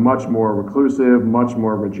rabbis are much more reclusive, much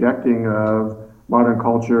more rejecting of modern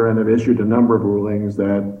culture, and have issued a number of rulings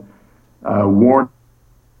that warn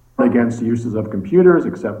against the uses of computers,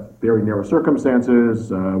 except very narrow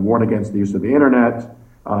circumstances, warn against the use of the internet.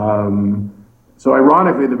 So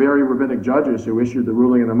ironically, the very rabbinic judges who issued the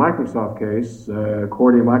ruling in the Microsoft case,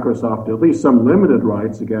 according to Microsoft at least some limited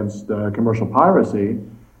rights against commercial piracy,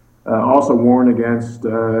 also warn against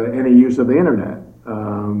any use of the internet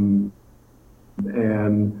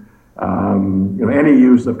and any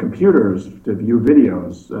use of computers to view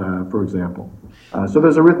videos, for example. So there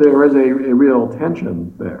is a real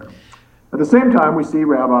tension there. At the same time, we see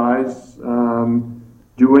rabbis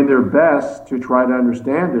doing their best to try to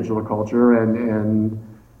understand digital culture and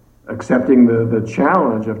accepting the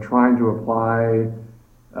challenge of trying to apply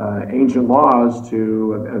ancient laws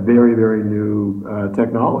to a very, very new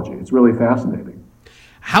technology. It's really fascinating.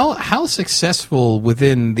 How successful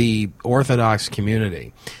within the Orthodox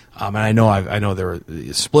community? And I know there are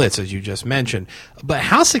splits, as you just mentioned, but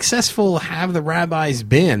how successful have the rabbis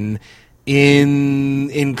been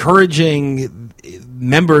in encouraging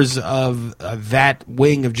members of that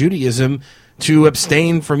wing of Judaism to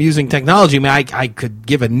abstain from using technology? I mean, I could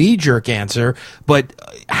give a knee-jerk answer, but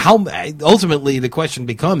ultimately the question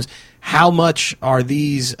becomes, how much are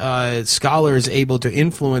these scholars able to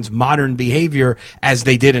influence modern behavior as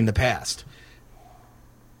they did in the past?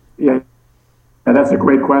 Yeah, and that's a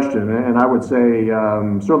great question. And I would say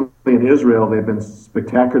certainly in Israel, they've been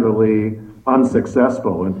spectacularly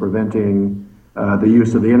unsuccessful in preventing the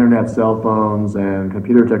use of the internet, cell phones, and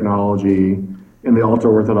computer technology in the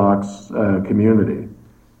ultra-Orthodox community.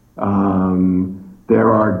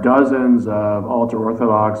 There are dozens of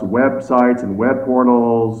ultra-Orthodox websites and web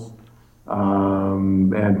portals,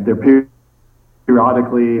 and there are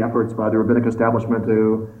periodically efforts by the rabbinic establishment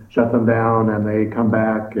to shut them down, and they come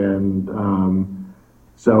back. And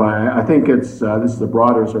so I think this is a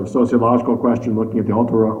broader sort of sociological question looking at the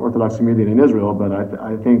ultra-Orthodox community in Israel, but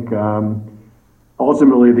I think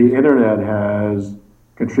ultimately the internet has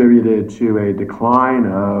contributed to a decline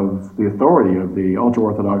of the authority of the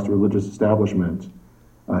ultra-Orthodox religious establishment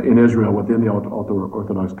in Israel within the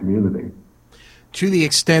ultra-Orthodox community. To the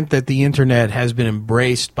extent that the internet has been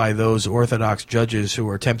embraced by those Orthodox judges who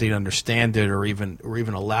are attempting to understand it or even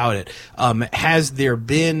allowed it, has there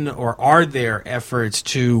been or are there efforts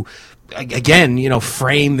to, again,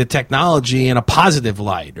 frame the technology in a positive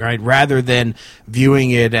light, right? Rather than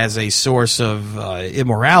viewing it as a source of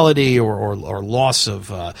immorality or loss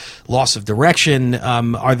of direction,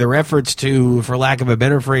 are there efforts to, for lack of a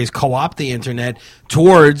better phrase, co-opt the internet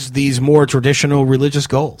towards these more traditional religious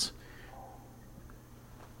goals?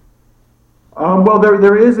 Well,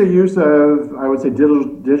 there is a use of, I would say,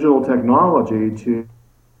 digital technology to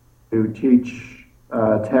teach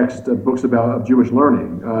text books of Jewish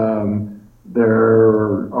learning.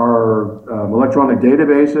 There are electronic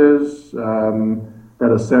databases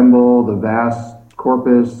that assemble the vast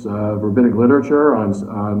corpus of rabbinic literature on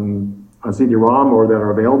CD-ROM or that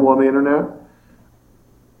are available on the internet.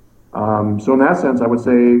 So in that sense, I would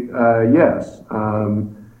say yes.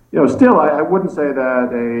 Still, I wouldn't say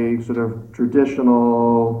that a sort of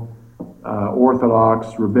traditional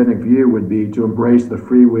Orthodox rabbinic view would be to embrace the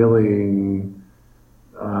freewheeling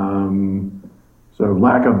sort of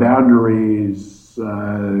lack of boundaries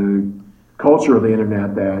culture of the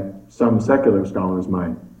internet that some secular scholars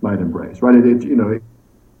might embrace. Right?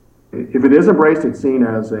 If it is embraced, it's seen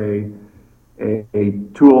as a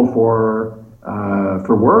tool for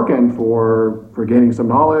work and for gaining some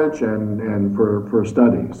knowledge and for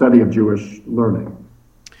study of Jewish learning.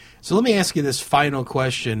 So let me ask you this final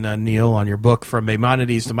question, Neil, on your book, From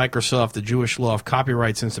Maimonides to Microsoft, The Jewish Law of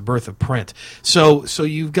Copyright Since the Birth of Print. So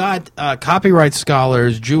you've got copyright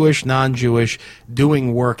scholars, Jewish, non-Jewish,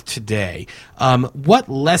 doing work today. What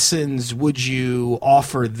lessons would you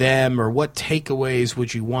offer them, or what takeaways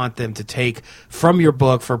would you want them to take from your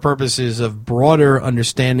book for purposes of broader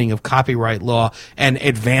understanding of copyright law and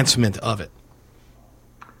advancement of it?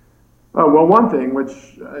 Well, one thing, which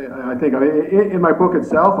I think, in my book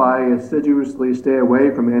itself, I assiduously stay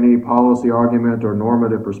away from any policy argument or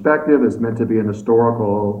normative perspective. It's meant to be an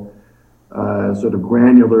historical, sort of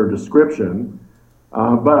granular description.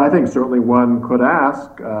 But I think certainly one could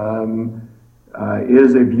ask,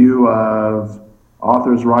 is a view of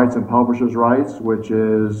authors' rights and publishers' rights, which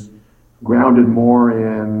is grounded more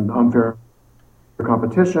in unfair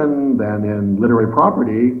competition than in literary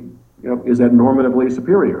property, is that normatively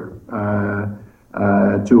superior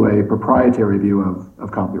to a proprietary view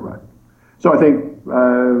of copyright? So I think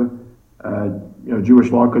Jewish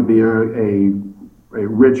law could be a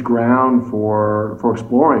rich ground for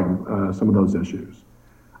exploring some of those issues.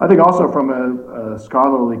 I think also from a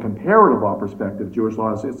scholarly comparative law perspective, Jewish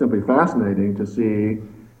law is simply fascinating to see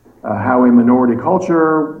how a minority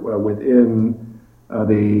culture within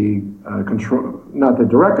the control, not the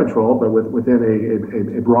direct control, but within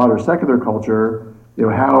a broader secular culture,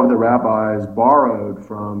 how the rabbis borrowed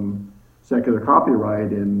from secular copyright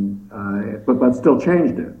but still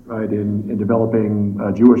changed it, right, in developing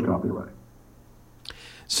Jewish copyright.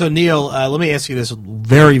 So, Neil, let me ask you this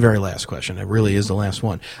very, very last question. It really is the last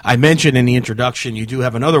one. I mentioned in the introduction you do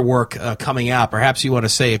have another work coming out. Perhaps you want to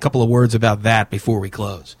say a couple of words about that before we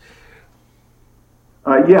close.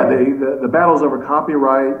 The Battles Over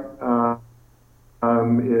Copyright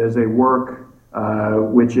is a work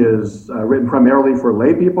which is written primarily for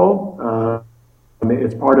lay people.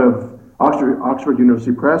 It's part of Oxford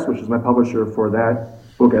University Press, which is my publisher for that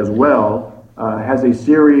book as well, has a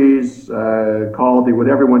series called the What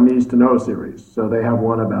Everyone Needs to Know series. So they have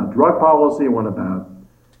one about drug policy, one about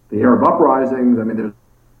the Arab uprisings. I mean,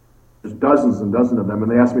 there's dozens and dozens of them,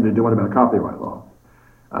 and they asked me to do one about copyright law.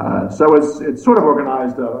 So it's sort of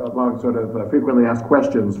organized along sort of frequently asked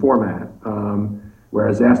questions format,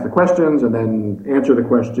 whereas ask the questions and then answer the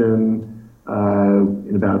question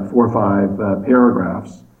in about 4 or 5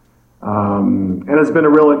 paragraphs. And it's been a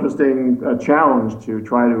real interesting challenge to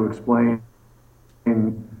try to explain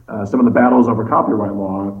some of the battles over copyright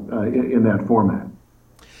law in that format.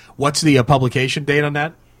 What's the publication date on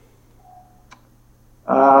that?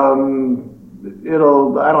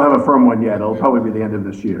 I don't have a firm one yet. It'll probably be the end of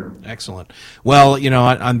this year. Excellent. Well,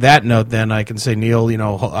 on that note, then I can say, Neil,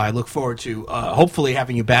 I look forward to hopefully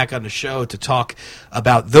having you back on the show to talk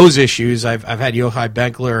about those issues. I've had Yochai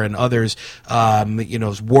Benkler and others,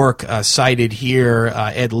 work cited here.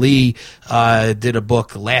 Ed Lee did a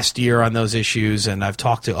book last year on those issues, and I've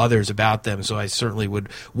talked to others about them. So I certainly would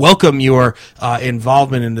welcome your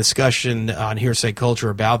involvement in discussion on Hearsay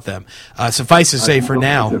Culture about them. Suffice to say, for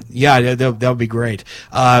now, that would be great.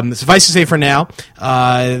 Suffice to say, for now,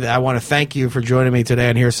 I want to thank you for joining me today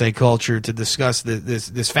on Hearsay Culture to discuss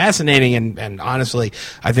this fascinating and honestly,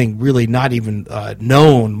 I think really not even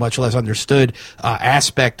known, much less understood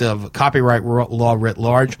aspect of copyright law writ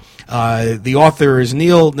large. The author is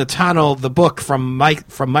Neil Natanel. The book from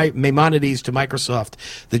Maimonides to Microsoft: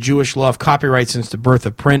 The Jewish Law of Copyright Since the Birth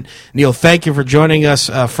of Print. Neil, thank you for joining us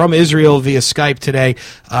from Israel via Skype today.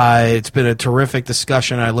 It's been a terrific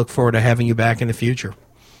discussion. I look forward to having you back in the future.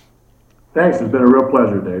 Thanks. It's been a real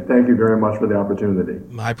pleasure, Dave. Thank you very much for the opportunity.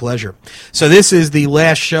 My pleasure. So this is the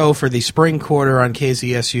last show for the spring quarter on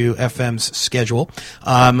KZSU FM's schedule.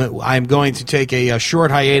 I'm going to take a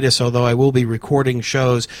short hiatus, although I will be recording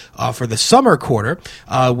shows for the summer quarter,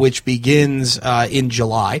 which begins in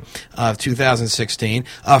July of 2016.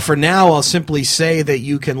 For now, I'll simply say that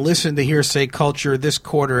you can listen to Hearsay Culture this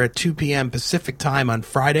quarter at 2 p.m. Pacific Time on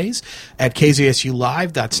Fridays at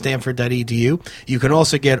kzsulive.stanford.edu. You can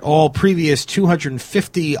also get all previous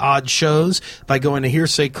 250-odd shows by going to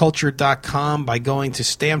hearsayculture.com, by going to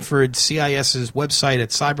Stanford CIS's website at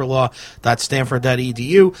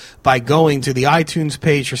cyberlaw.stanford.edu, by going to the iTunes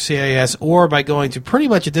page for CIS, or by going to pretty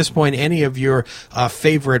much at this point any of your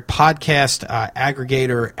favorite podcast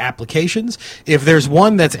aggregator applications. If there's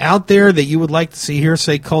one that's out there that you would like to see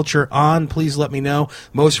Hearsay Culture on, please let me know.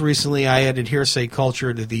 Most recently, I added Hearsay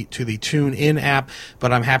Culture to the TuneIn app,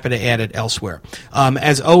 but I'm happy to add it elsewhere.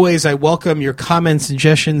 As always, I welcome your comments,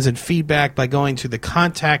 suggestions, and feedback by going to the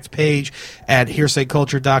contact page at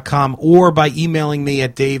hearsayculture.com or by emailing me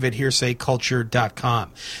at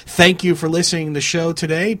dave@hearsayculture.com. Thank you for listening to the show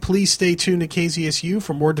today. Please stay tuned to KZSU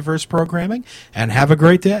for more diverse programming, and have a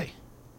great day.